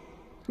姐，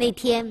那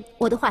天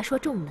我的话说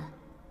重了，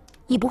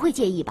你不会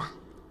介意吧？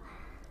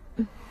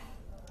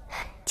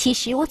其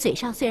实我嘴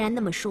上虽然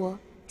那么说，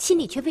心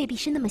里却未必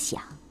是那么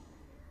想。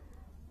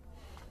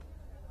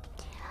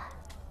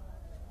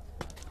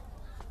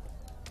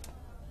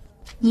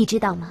你知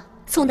道吗？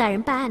宋大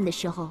人办案的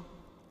时候，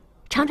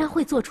常常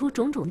会做出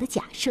种种的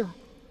假设，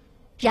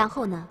然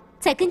后呢，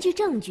再根据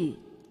证据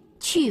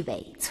去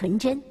伪存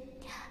真。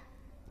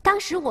当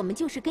时我们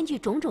就是根据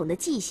种种的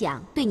迹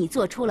象，对你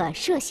做出了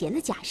涉嫌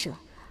的假设。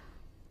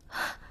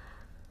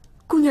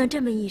姑娘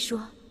这么一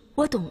说，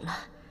我懂了。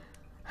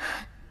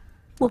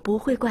我不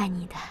会怪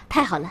你的。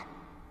太好了，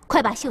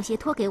快把绣鞋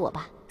脱给我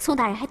吧，宋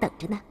大人还等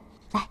着呢。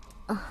来，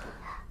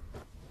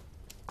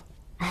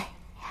哎，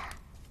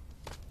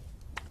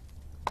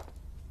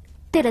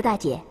对了，大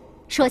姐，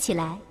说起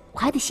来我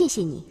还得谢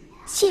谢你。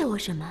谢我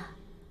什么？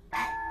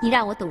你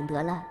让我懂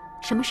得了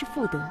什么是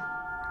妇德。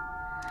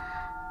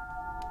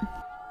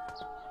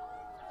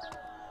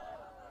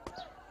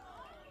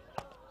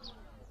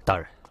大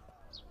人，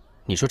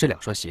你说这两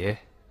双鞋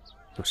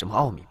有什么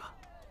奥秘吗？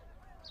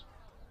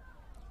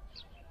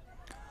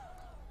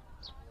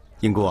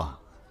英姑啊，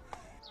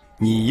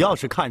你要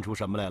是看出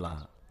什么来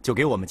了，就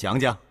给我们讲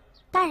讲。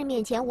大人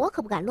面前我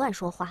可不敢乱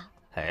说话。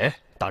哎，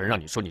大人让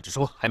你说你就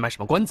说，还卖什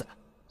么关子？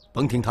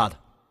甭听他的，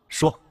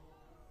说。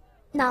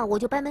那我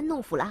就班门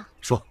弄斧了。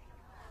说。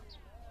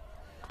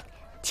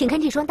请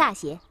看这双大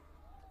鞋，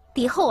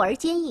底厚而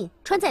坚硬，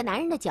穿在男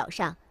人的脚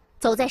上，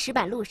走在石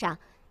板路上，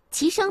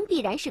其声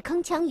必然是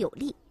铿锵有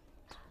力；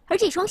而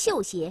这双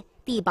绣鞋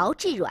底薄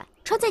质软，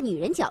穿在女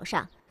人脚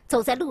上，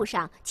走在路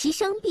上，其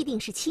声必定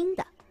是轻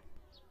的。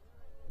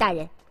大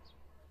人，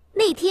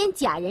那天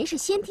贾人是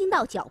先听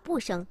到脚步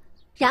声，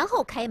然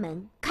后开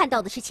门看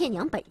到的是倩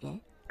娘本人。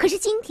可是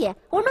今天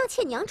我们让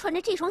倩娘穿着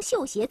这双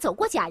绣鞋走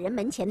过贾人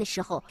门前的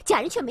时候，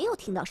贾人却没有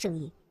听到声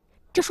音。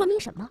这说明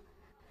什么？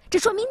这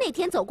说明那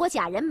天走过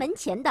贾人门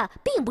前的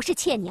并不是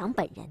倩娘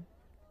本人。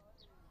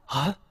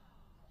啊？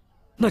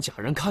那贾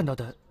人看到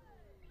的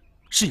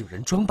是有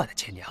人装扮的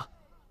倩娘？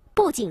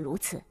不仅如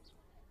此，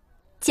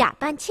假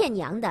扮倩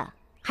娘的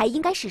还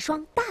应该是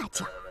双大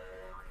脚。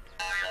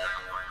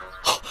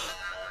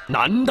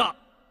男的。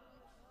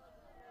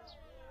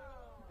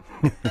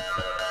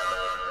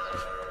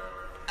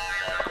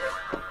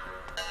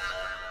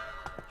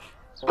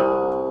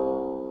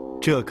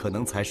这可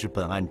能才是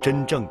本案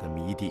真正的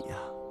谜底呀。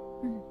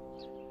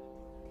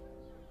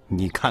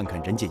你看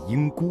看人家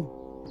英姑，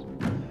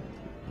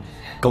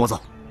跟我走。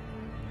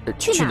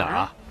去哪儿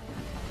啊？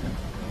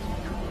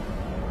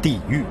地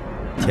狱，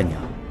千娘。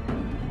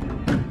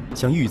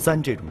像玉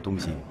簪这种东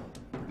西，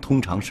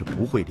通常是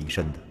不会离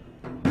身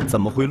的，怎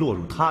么会落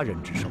入他人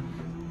之手？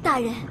大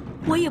人，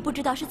我也不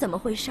知道是怎么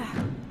回事儿。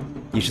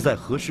你是在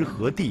何时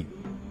何地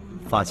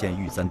发现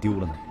玉簪丢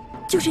了呢？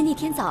就是那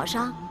天早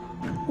上，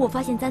我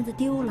发现簪子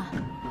丢了。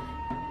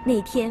那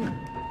天，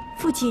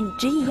父亲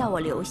执意要我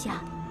留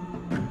下，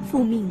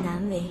父命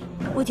难违，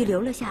我就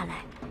留了下来。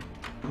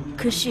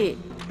可是，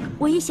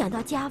我一想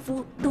到家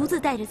夫独自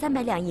带着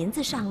300两银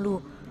子上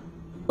路，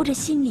我这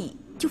心里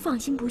就放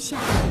心不下。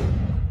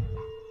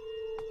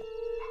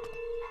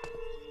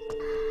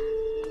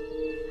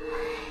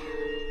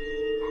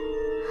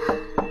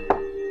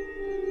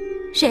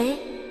谁？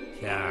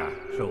天儿，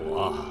是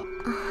我。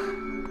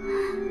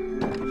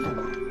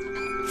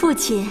父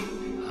亲。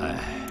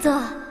哎。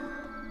坐。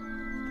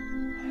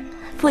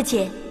父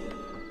亲，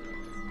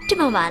这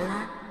么晚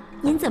了，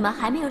您怎么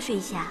还没有睡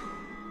下？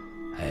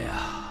哎呀，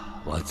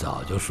我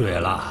早就睡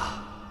了。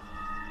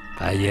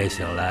半夜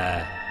醒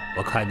来，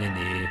我看见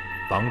你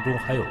房中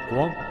还有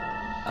光，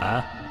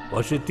啊，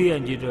我是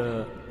惦记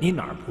着你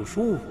哪儿不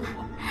舒服。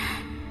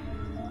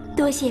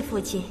多谢父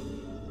亲，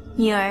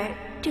女儿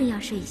正要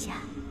睡下。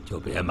就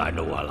别瞒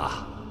着我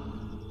了。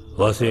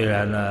我虽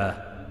然呢，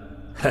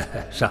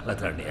上了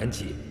点年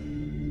纪，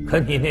可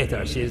你那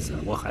点心思，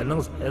我还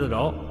能猜得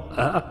着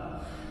啊？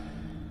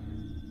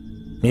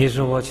你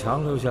是我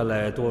强留下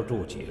来多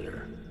住几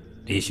日，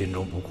你心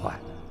中不快，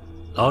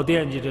老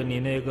惦记着你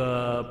那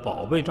个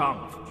宝贝丈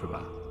夫是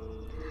吧？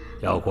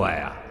要怪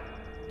啊，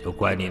就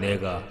怪你那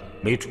个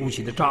没出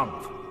息的丈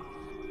夫，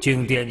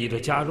净惦记着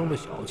家中的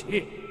小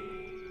妾，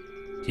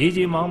急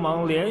急忙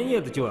忙连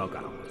夜的就要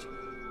赶回去。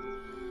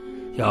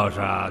要是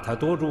啊，他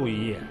多住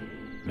一夜，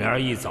明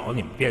儿一早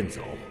你们便走，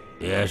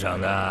也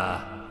省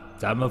得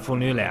咱们父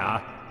女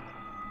俩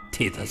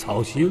替他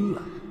操心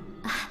了。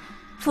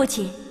父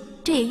亲，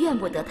这也怨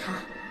不得他。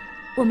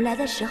我们来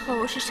的时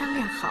候是商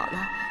量好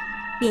了，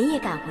连夜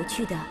赶回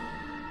去的。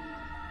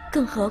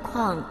更何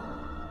况，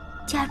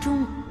家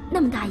中那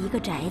么大一个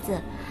宅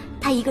子，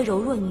她一个柔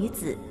弱女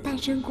子单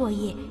身过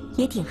夜，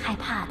也挺害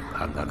怕的。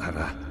看，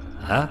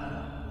啊！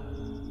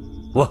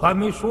我还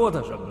没说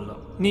他什么了，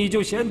你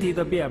就先替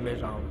他辩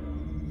上了。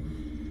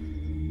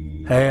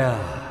哎呀，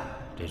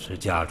这是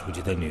嫁出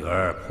去的女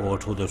儿泼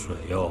出的水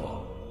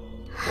哟！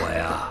我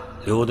呀，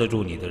留得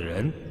住你的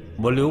人，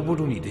我留不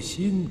住你的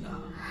心呐。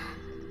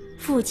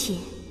父亲，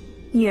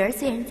女儿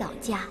虽然早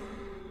嫁，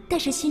但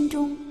是心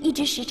中一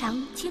直时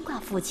常牵挂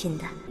父亲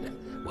的。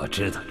我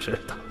知道，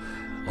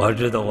我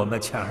知道我们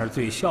倩儿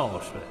最孝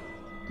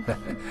顺。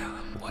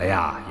我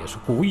呀，也是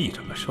故意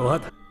这么说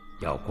的。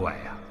要怪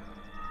呀，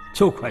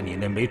就怪你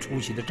那没出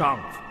息的丈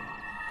夫。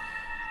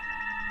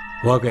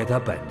我给他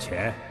本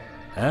钱，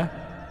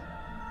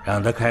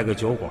让他开个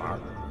酒馆，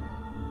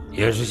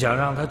也是想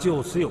让他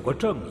就此有个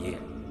正业。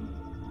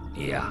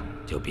你呀，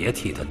就别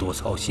替他多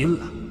操心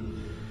了。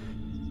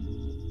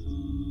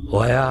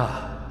我呀，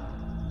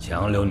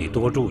强留你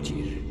多住几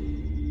日，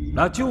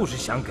那就是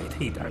想给他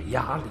一点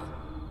压力。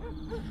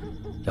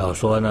要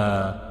说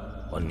呢，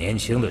我年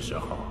轻的时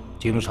候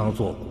经商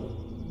做股，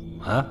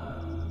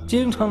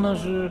经常那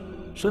是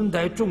身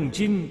带重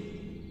金，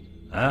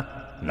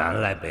南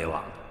来北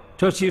往的，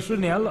这几十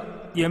年了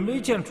也没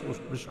见出什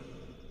么事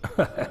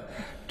儿。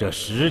这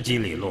10几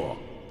里路，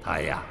他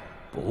呀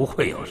不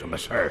会有什么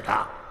事儿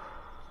的，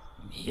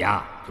你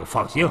呀就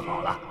放心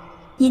好了。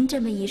您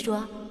这么一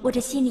说，我这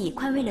心里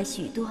宽慰了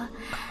许多。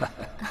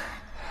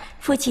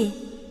父亲，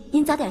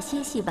您早点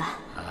歇息吧。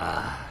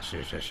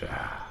是。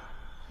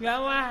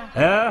员外，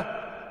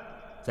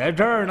在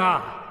这儿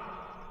呢。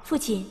父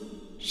亲，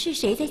是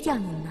谁在叫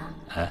您呢？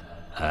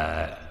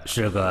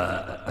是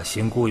个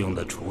新雇佣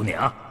的厨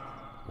娘，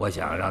我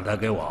想让她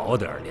给我熬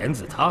点莲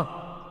子汤，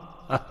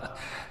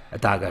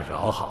大概是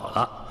熬好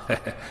了。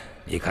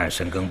你看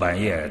深更半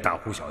夜大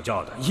呼小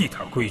叫的，一点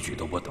规矩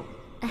都不懂。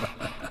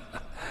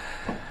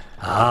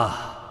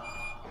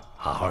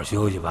好好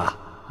休息吧。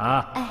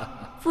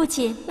父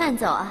亲慢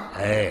走啊。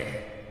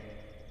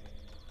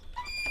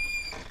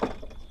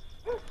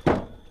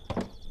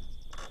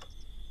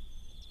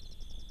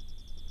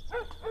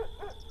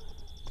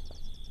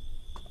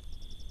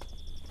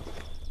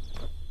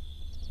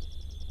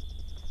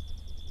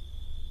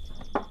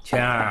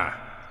倩儿，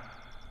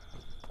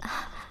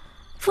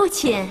父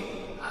亲。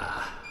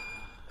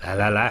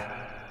来，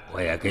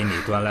我也给你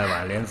端来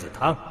碗莲子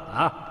汤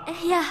啊。哎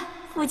呀，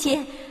父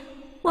亲，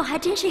我还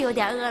真是有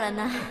点饿了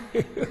呢。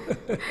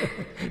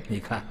你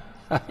看，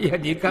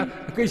你看，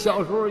跟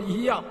小时候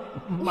一样，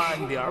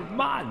慢点。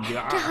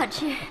真好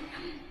吃。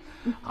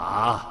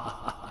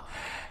好，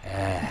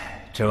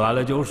吃完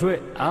了就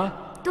睡啊。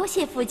多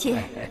谢父亲。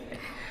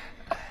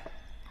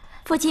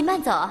父亲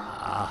慢走。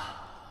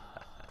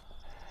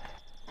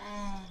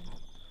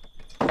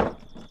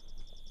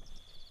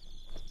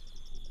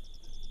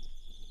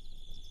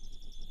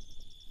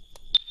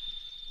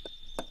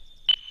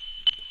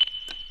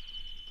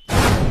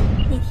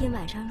天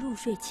晚上入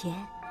睡前，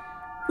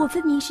我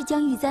分明是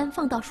将玉簪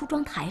放到梳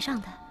妆台上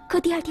的，可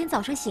第二天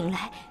早上醒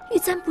来，玉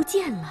簪不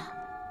见了。